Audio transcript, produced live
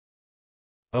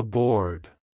aboard,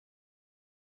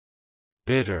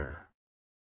 bitter,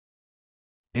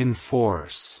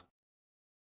 enforce,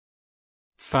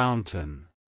 fountain,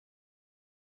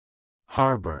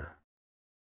 harbor,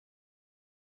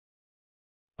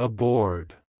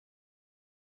 aboard,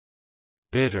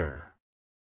 bitter,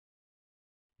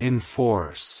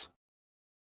 enforce,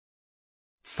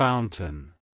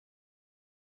 fountain,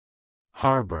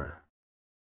 harbor,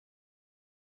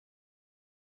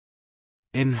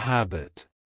 inhabit,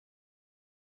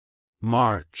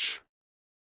 march,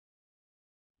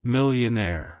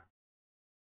 millionaire,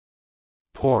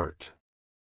 port,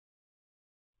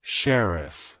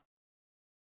 sheriff,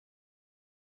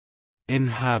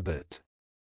 inhabit,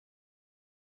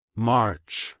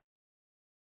 march,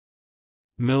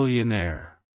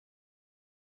 millionaire,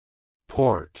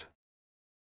 port,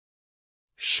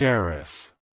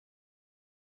 sheriff,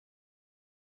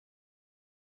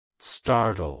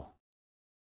 startle,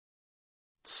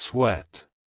 sweat,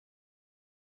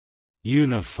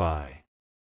 unify,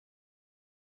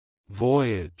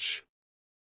 voyage,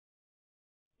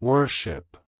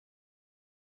 worship,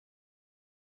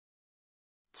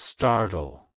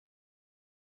 startle,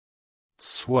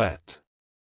 sweat,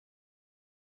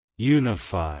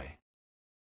 unify,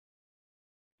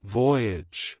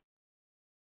 voyage,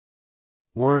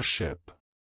 worship,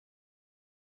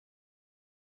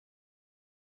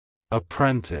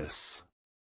 apprentice,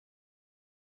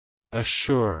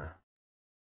 assure,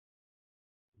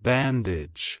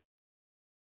 bandage,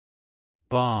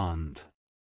 bond,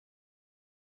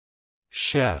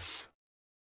 chef,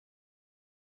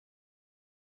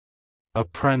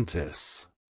 apprentice,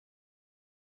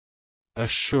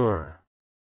 assure,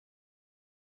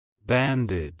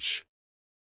 bandage,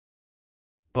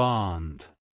 bond,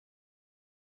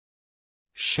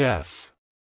 chef,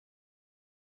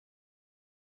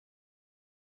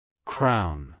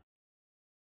 crown,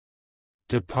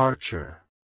 departure,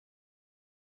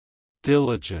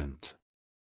 diligent,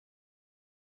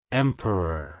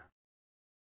 emperor,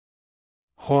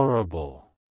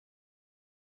 horrible,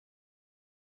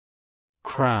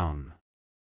 crown,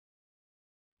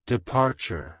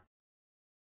 departure,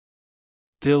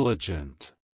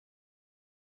 diligent,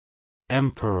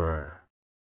 emperor,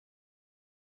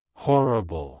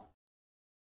 horrible,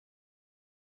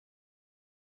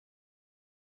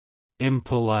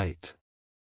 impolite,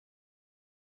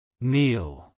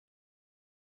 kneel,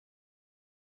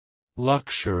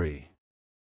 luxury,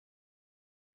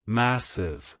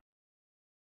 massive,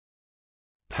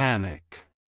 panic,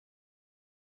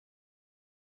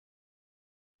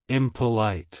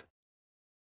 impolite,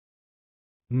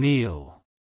 kneel,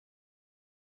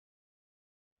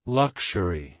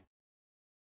 luxury,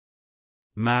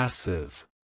 massive,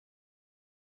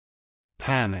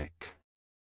 panic,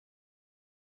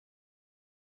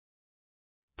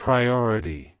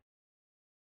 priority,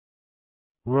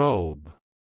 robe,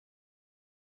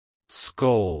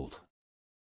 scold,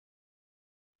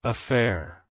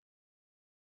 affair,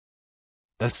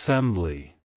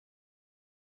 assembly,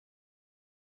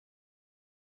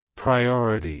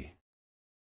 priority,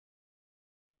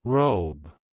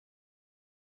 robe,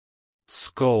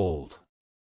 scold,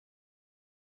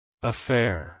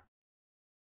 affair,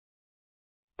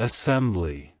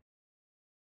 assembly,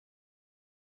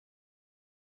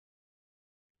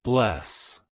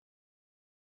 bless,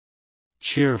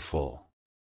 cheerful,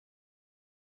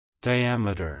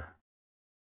 diameter,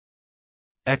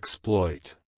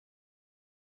 exploit,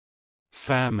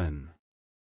 famine,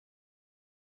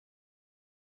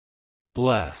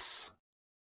 bless,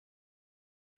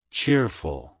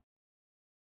 cheerful,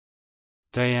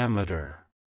 diameter,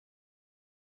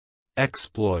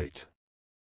 exploit,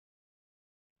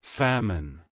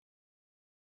 famine,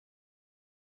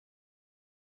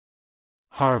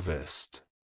 harvest,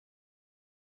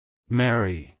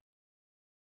 marry,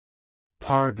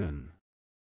 pardon,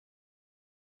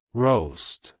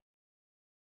 roast,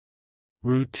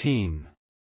 routine,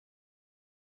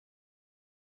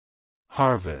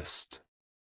 harvest,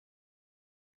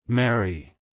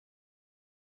 marry,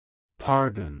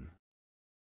 pardon,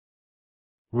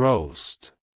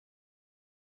 roast,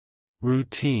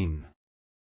 routine,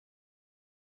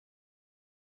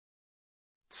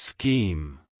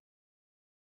 scheme,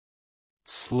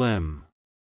 slim,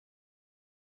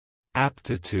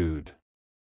 aptitude,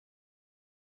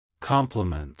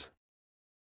 complement,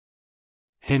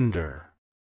 hinder,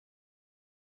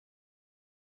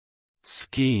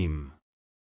 scheme,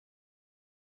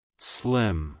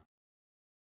 slim,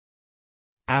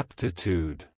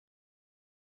 aptitude,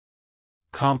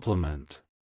 complement,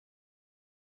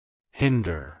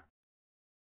 hinder,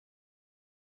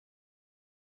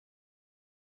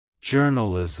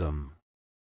 journalism,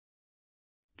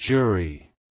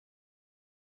 jury,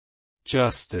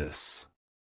 justice,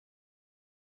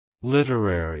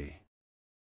 literary,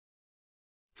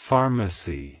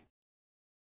 pharmacy,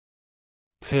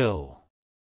 pill,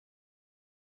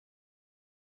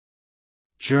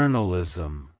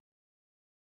 journalism,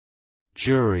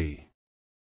 jury,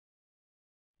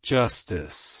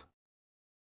 justice,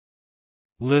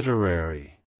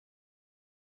 literary,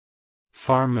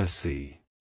 pharmacy,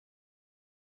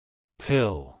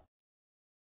 pill,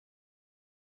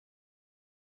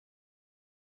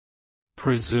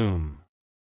 presume,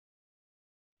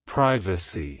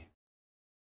 privacy,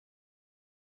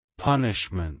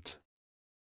 punishment,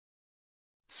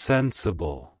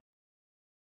 sensible,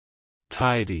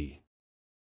 tidy,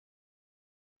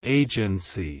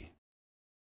 agency,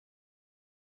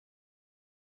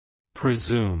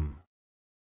 presume,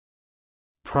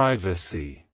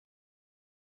 privacy,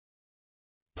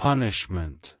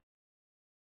 punishment,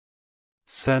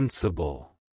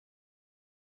 sensible,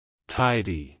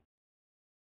 tidy,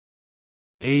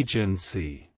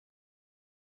 agency,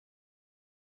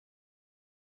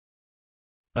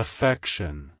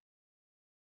 affection,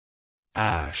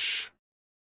 ash,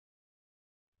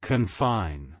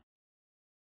 confine,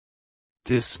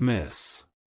 dismiss,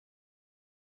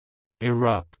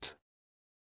 erupt,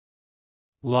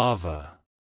 lava,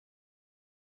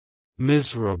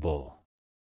 miserable,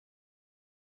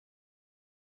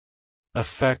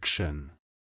 affection,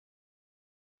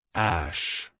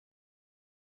 ash,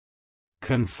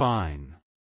 confine,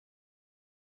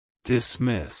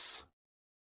 dismiss,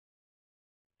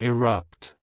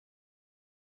 erupt,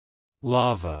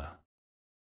 lava,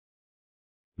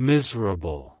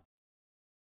 miserable,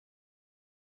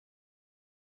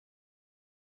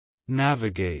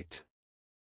 navigate,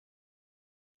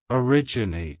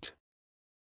 originate,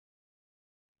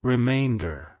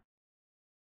 remainder,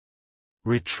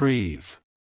 retrieve,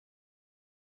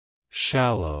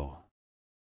 shallow,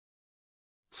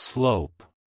 slope,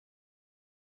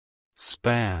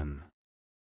 span,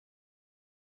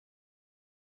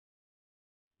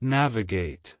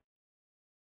 navigate,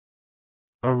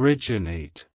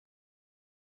 originate,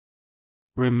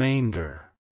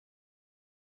 remainder,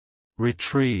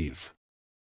 retrieve,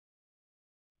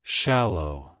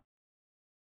 shallow,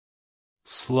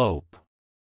 slope,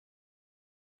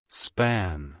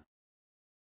 span,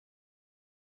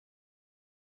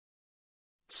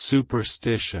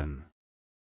 superstition,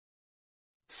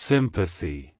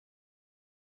 sympathy,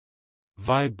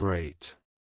 vibrate,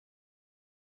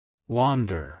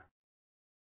 wander,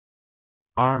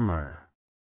 armor,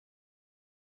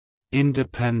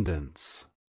 independence,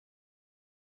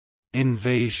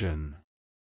 invasion,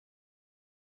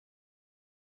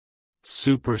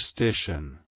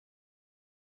 superstition,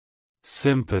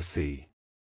 sympathy,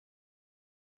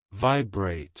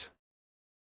 vibrate,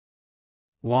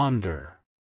 wander,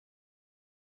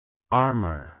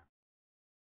 armor,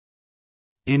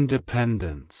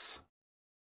 independence,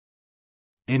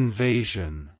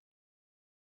 invasion,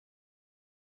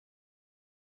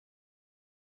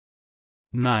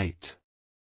 night,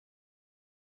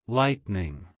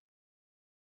 lightning,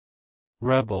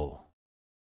 rebel,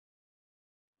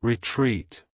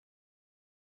 retreat,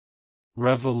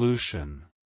 revolution,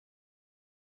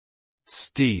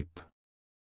 steep,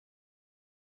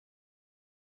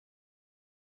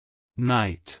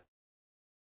 night,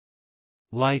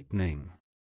 lightning,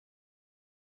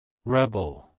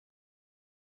 rebel,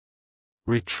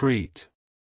 retreat,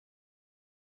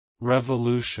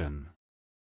 revolution,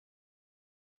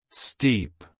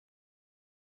 steep,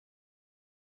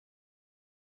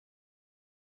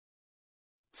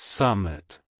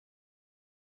 summit,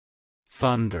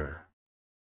 thunder,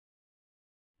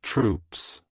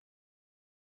 troops,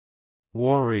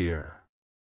 warrior,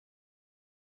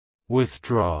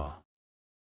 withdraw,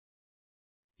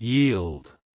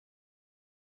 yield,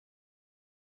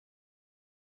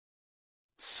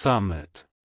 summit,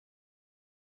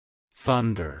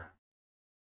 thunder,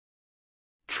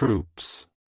 troops,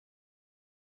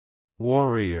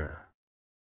 warrior,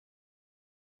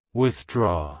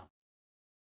 withdraw,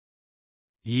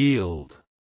 yield,